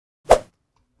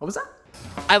What was that?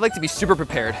 I like to be super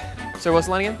prepared. So what's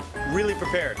the line again? Really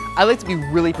prepared. I like to be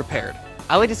really prepared.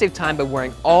 I like to save time by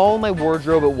wearing all my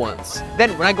wardrobe at once.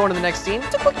 Then when I go into the next scene,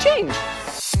 it's a quick change.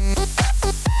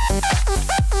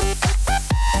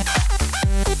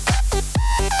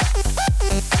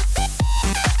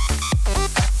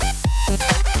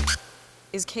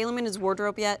 Is Calum in his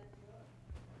wardrobe yet?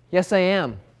 Yes, I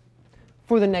am.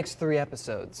 For the next 3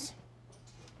 episodes.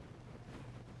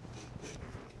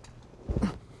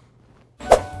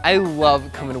 I love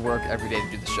coming to work every day to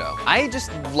do the show. I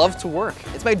just love to work.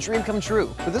 It's my dream come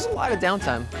true. But there's a lot of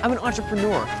downtime. I'm an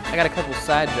entrepreneur. I got a couple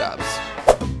side jobs.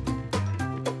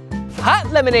 Hot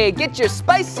lemonade, get your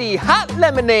spicy hot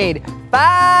lemonade.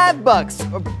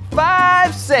 $5 or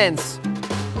 5 cents.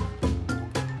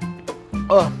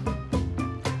 Oh.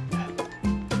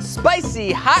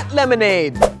 Spicy hot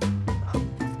lemonade.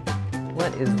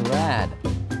 What is that?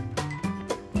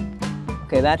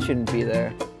 Okay, that shouldn't be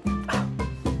there.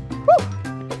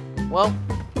 Well,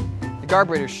 the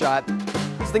carburetor's shot.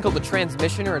 This thing called the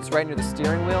transmission, or it's right near the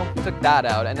steering wheel. Took that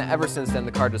out, and ever since then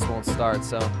the car just won't start,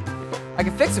 so I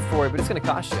can fix it for you, but it's gonna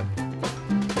cost you.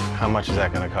 How much is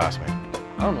that gonna cost me?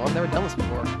 I don't know, I've never done this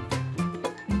before.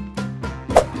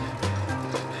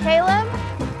 Calum,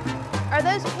 are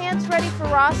those pants ready for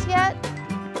Ross yet?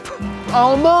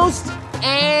 Almost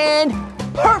and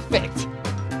perfect.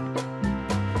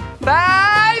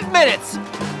 5 minutes.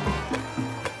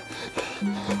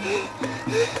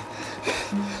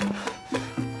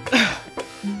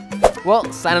 Well,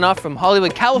 signing off from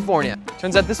Hollywood, California.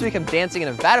 Turns out this week I'm dancing in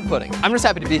a vat of pudding. I'm just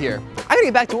happy to be here. I gotta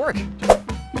get back to work.